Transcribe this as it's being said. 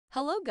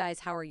Hello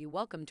guys, how are you?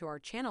 Welcome to our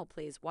channel.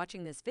 Please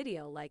watching this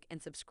video, like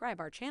and subscribe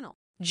our channel.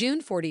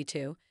 June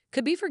 42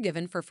 could be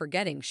forgiven for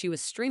forgetting she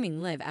was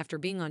streaming live after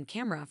being on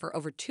camera for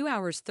over 2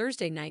 hours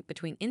Thursday night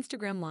between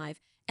Instagram Live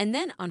and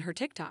then on her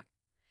TikTok.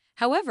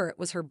 However, it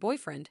was her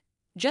boyfriend,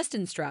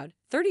 Justin Stroud,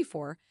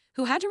 34,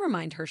 who had to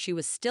remind her she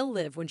was still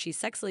live when she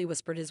sexily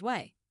whispered his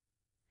way.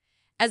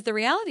 As the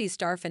reality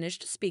star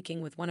finished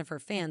speaking with one of her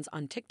fans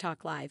on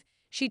TikTok Live,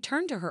 she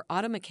turned to her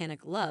auto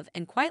mechanic Love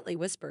and quietly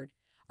whispered,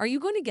 "Are you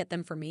going to get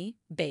them for me,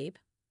 babe?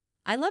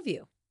 I love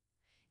you."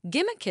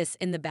 Give a kiss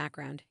in the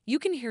background. You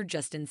can hear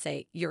Justin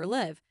say, "You're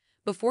Liv,"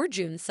 before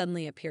June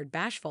suddenly appeared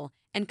bashful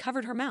and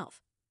covered her mouth.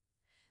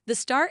 The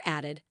star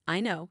added, "I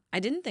know,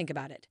 I didn't think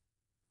about it.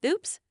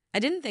 Oops, I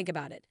didn't think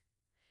about it."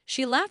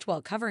 She laughed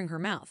while covering her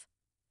mouth.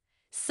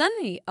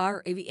 Sunny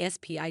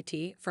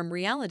RAVSPIT from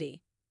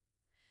Reality.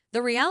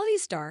 The reality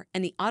star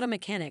and the auto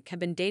mechanic have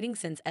been dating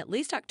since at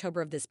least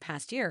October of this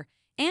past year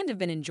and have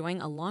been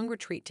enjoying a long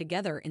retreat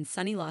together in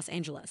sunny Los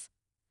Angeles.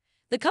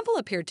 The couple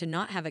appeared to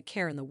not have a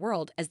care in the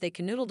world as they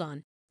canoodled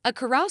on a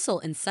carousel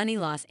in sunny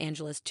Los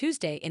Angeles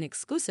Tuesday in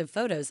exclusive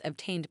photos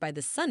obtained by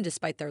The Sun.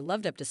 Despite their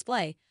loved-up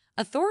display,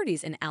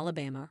 authorities in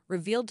Alabama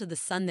revealed to The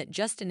Sun that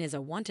Justin is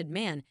a wanted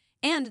man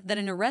and that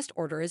an arrest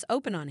order is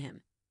open on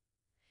him.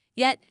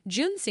 Yet,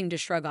 June seemed to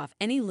shrug off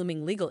any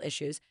looming legal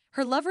issues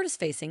her lover is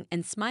facing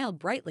and smiled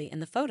brightly in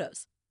the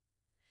photos.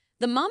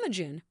 The Mama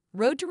June,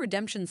 Road to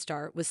Redemption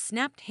star, was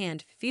snapped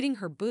hand feeding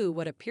her boo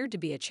what appeared to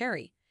be a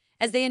cherry,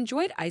 as they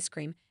enjoyed ice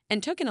cream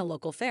and took in a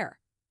local fair.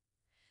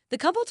 The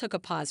couple took a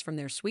pause from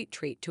their sweet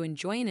treat to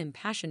enjoy an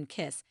impassioned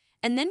kiss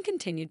and then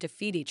continued to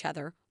feed each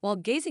other while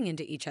gazing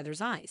into each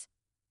other's eyes.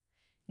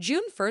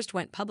 June first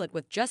went public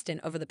with Justin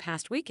over the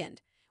past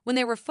weekend, when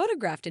they were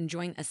photographed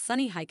enjoying a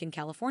sunny hike in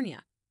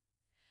California.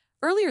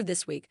 Earlier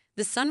this week,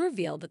 The Sun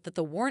revealed that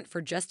the warrant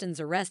for Justin's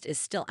arrest is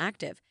still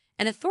active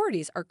and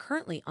authorities are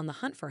currently on the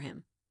hunt for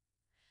him.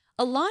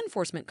 A law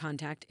enforcement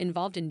contact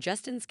involved in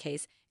Justin's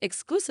case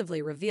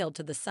exclusively revealed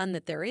to The Sun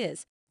that there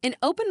is an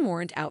open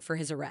warrant out for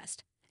his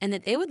arrest and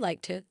that they would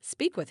like to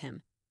speak with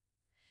him.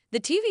 The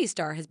TV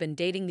star has been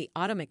dating the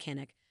auto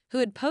mechanic who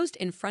had posed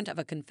in front of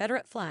a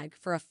Confederate flag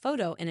for a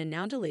photo in a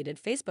now-deleted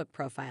Facebook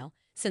profile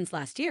since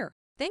last year.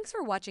 Thanks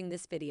for watching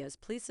this video.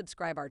 Please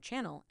subscribe our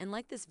channel and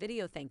like this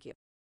video. Thank you.